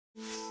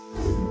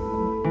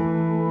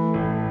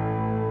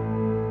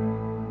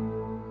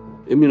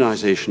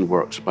Immunisation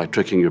works by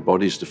tricking your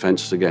body's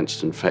defences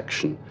against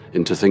infection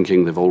into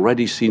thinking they've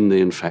already seen the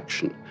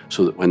infection,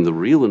 so that when the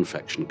real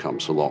infection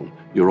comes along,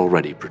 you're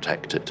already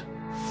protected.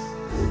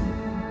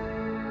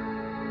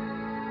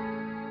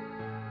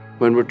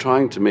 When we're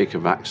trying to make a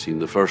vaccine,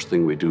 the first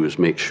thing we do is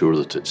make sure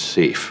that it's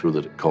safe, so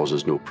that it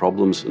causes no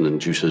problems and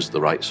induces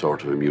the right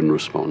sort of immune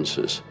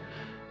responses.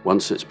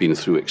 Once it's been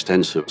through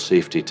extensive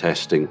safety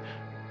testing,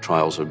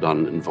 trials are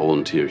done in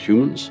volunteer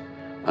humans.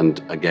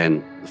 And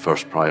again, the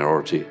first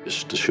priority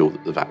is to show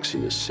that the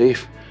vaccine is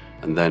safe.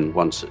 And then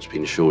once it's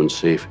been shown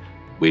safe,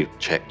 we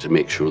check to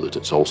make sure that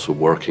it's also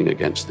working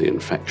against the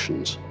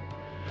infections.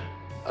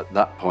 At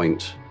that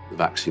point, the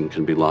vaccine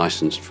can be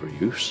licensed for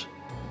use.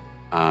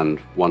 And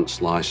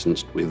once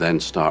licensed, we then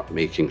start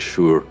making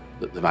sure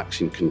that the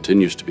vaccine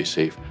continues to be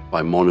safe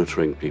by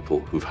monitoring people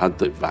who've had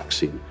the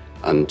vaccine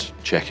and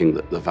checking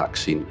that the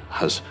vaccine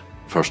has,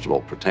 first of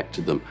all,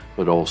 protected them,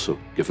 but also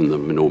given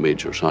them no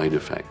major side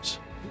effects.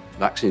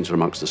 Vaccines are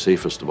amongst the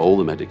safest of all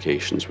the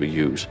medications we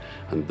use,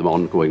 and the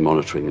ongoing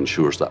monitoring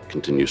ensures that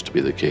continues to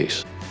be the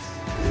case.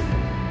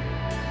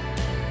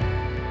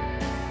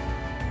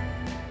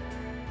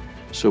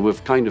 So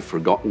we've kind of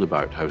forgotten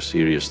about how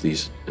serious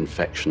these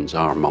infections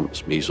are: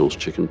 mumps, measles,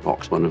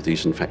 chickenpox, one of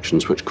these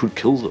infections which could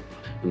kill them.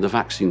 And the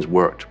vaccines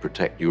work to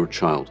protect your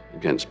child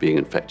against being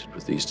infected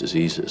with these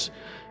diseases.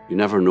 You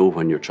never know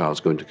when your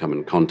child's going to come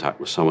in contact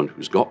with someone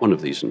who's got one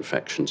of these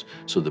infections,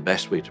 so the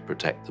best way to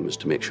protect them is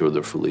to make sure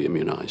they're fully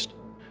immunised.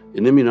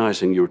 In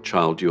immunising your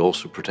child, you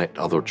also protect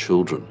other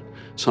children.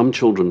 Some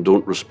children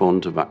don't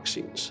respond to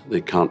vaccines.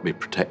 They can't be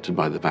protected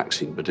by the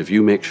vaccine, but if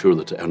you make sure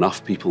that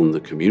enough people in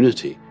the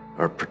community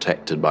are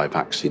protected by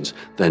vaccines,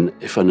 then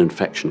if an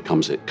infection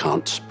comes, it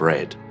can't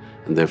spread.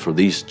 And therefore,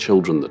 these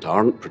children that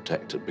aren't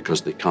protected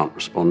because they can't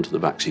respond to the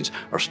vaccines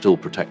are still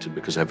protected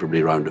because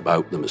everybody round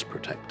about them is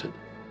protected.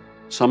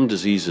 Some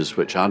diseases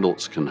which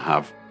adults can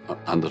have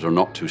and that are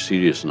not too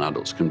serious in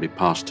adults can be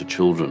passed to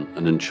children,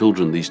 and in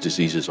children these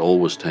diseases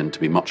always tend to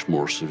be much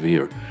more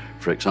severe.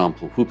 For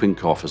example, whooping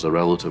cough is a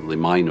relatively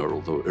minor,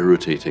 although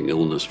irritating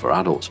illness for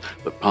adults,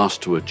 but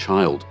passed to a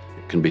child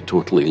it can be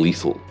totally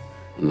lethal,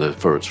 and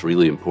therefore it's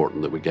really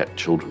important that we get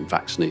children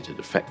vaccinated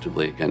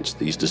effectively against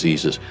these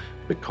diseases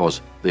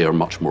because they are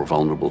much more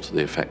vulnerable to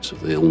the effects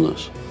of the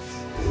illness.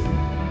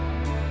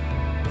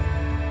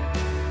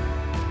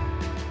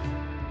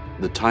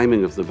 The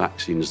timing of the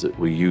vaccines that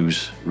we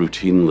use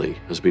routinely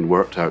has been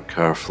worked out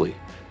carefully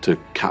to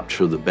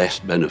capture the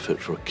best benefit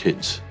for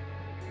kids.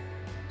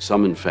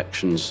 Some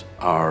infections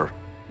are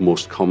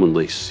most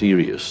commonly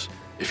serious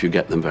if you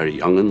get them very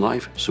young in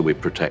life, so we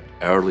protect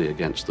early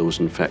against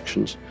those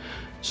infections.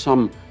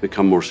 Some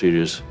become more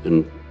serious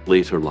in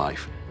later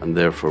life, and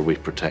therefore we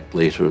protect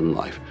later in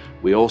life.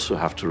 We also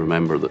have to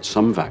remember that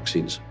some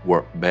vaccines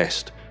work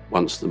best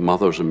once the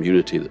mother's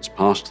immunity that's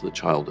passed to the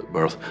child at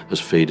birth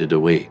has faded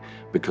away,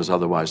 because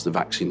otherwise the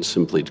vaccines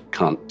simply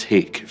can't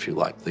take, if you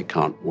like, they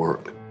can't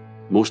work.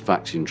 Most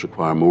vaccines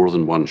require more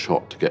than one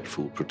shot to get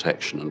full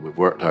protection, and we've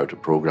worked out a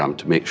program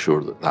to make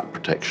sure that that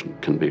protection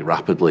can be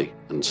rapidly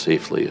and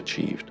safely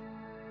achieved.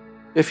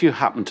 If you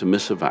happen to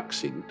miss a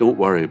vaccine, don't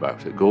worry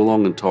about it. Go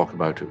along and talk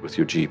about it with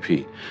your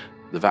GP.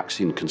 The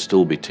vaccine can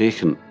still be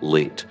taken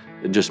late.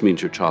 It just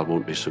means your child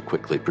won't be so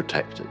quickly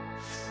protected.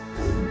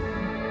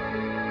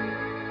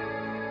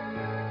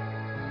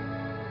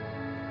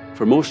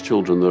 For most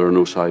children, there are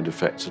no side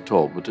effects at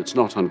all, but it's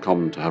not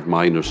uncommon to have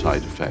minor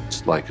side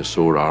effects like a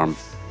sore arm,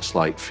 a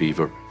slight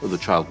fever, or the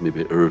child may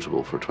be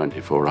irritable for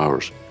 24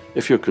 hours.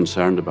 If you're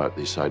concerned about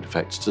these side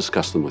effects,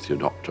 discuss them with your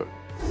doctor.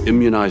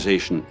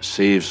 Immunisation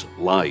saves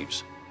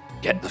lives.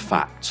 Get the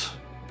facts.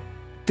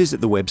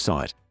 Visit the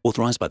website,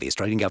 authorised by the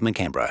Australian Government,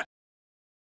 Canberra.